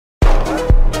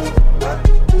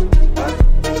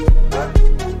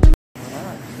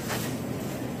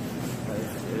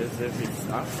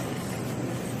Huh?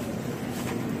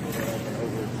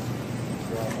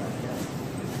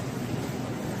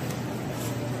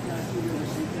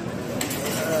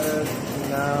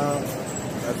 No,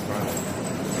 that's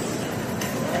fine.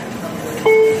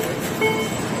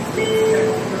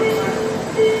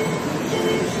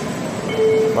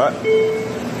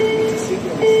 What?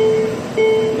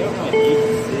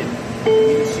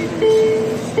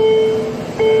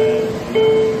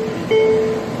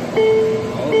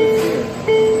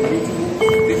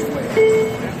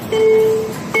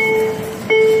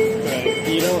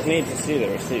 You don't need to see the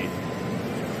receipt.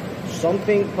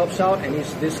 Something pops out and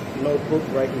it's this notebook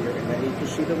right here, and I need to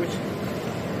see the receipt.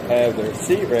 I have the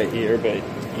receipt right here, but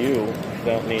you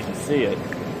don't need to see it.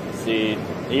 See,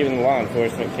 even law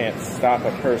enforcement can't stop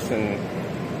a person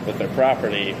with their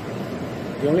property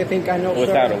The only thing I know,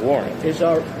 without sir, a warrant. is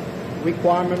a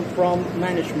requirement from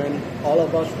management. All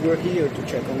of us, we're here to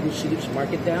check on receipts,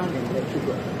 mark it down, and let you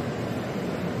go.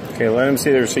 Okay, let him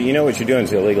see the receipt. You know what you're doing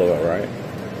is illegal, though, right?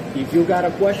 If you got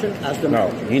a question, ask the No,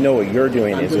 manager. you know what you're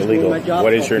doing I'm is just doing illegal. my job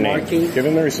What is of your name? marking Give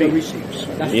him the receipt. receipts.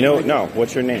 That's You know, what I no, do.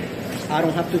 what's your name? I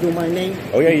don't have to do my name.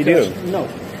 Oh, yeah, you do. because- No,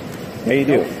 Yeah, you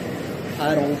do.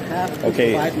 I don't have to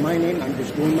Okay. provide my name. I'm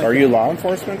just doing my Are job. you law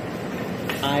enforcement?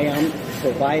 I am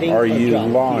providing Are a you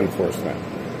job law here. enforcement?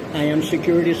 I am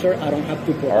security, sir. I don't have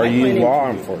to provide Are my you name. law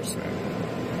to you. enforcement?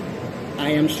 I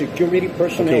am security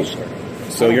personnel, Okay, sir.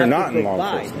 so I don't you're have not to in law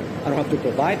provide- enforcement. I don't have to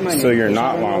provide my name. So you're because not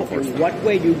I don't law know enforcement. In what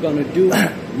way you're going to do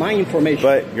my information?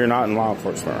 But you're not in law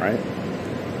enforcement, right?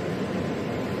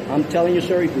 I'm telling you,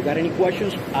 sir, if you got any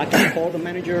questions, I can call the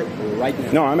manager right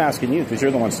now. No, I'm asking you because you're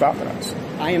the one stopping us.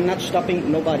 I am not stopping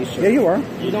nobody, sir. Yeah, you are.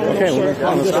 You don't Okay, know, well, sir. let's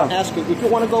I'm go. just Let's go. asking. If you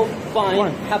want to go, fine. Come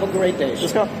on. Have a great day.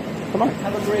 Let's go. Come on.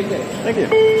 Have a great day. Thank you.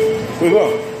 We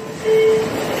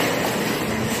will.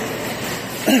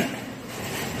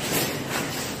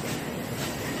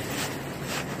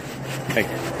 Hey.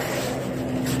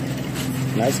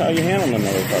 Nice how you handle them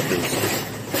motherfuckers.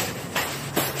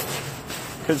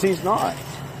 Because he's not.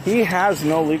 He has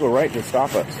no legal right to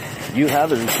stop us. You have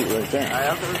the receipt right there. I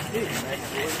have the receipt.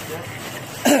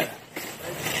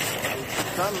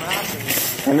 Something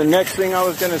happened. And the next thing I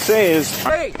was going to say is...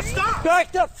 Hey, stop!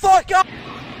 Back the fuck up!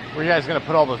 Were you guys gonna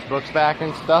put all those books back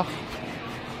and stuff?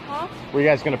 Huh? Were you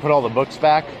guys gonna put all the books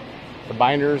back? The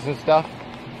binders and stuff?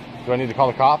 Do I need to call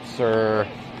the cops or?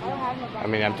 I don't have no I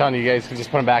mean, I'm telling you, you guys can just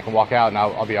put them back and walk out and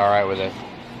I'll be alright with it.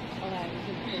 Okay,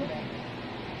 you can put it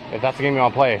back. If that's the game you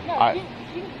wanna play, No, you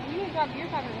can talk, you're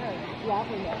talking to her. Yeah, I'll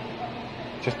put it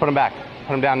back. just put them back.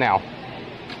 Put them down now.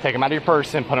 Take them out of your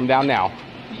purse and put them down now.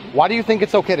 Why do you think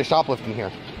it's okay to shoplift in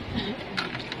here?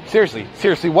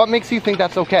 Seriously, what makes you think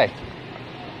that's okay?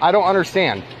 I don't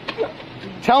understand.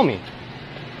 Tell me,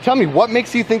 what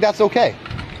makes you think that's okay?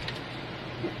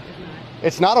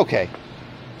 It's not okay.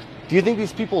 Do you think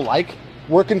these people like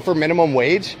working for minimum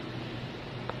wage?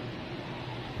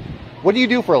 What do you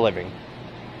do for a living?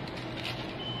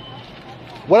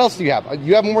 What else do you have?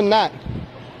 You have more than that.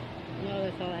 No,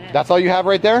 that's all I have. That's all you have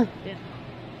right there? Yeah.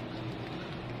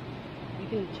 You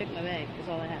can check my bag. That's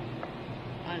all I have.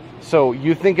 Honestly. So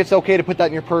you think it's okay to put that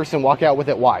in your purse and walk out with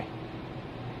it? Why?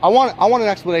 I want an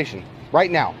explanation right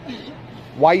now.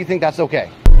 Why you think that's okay?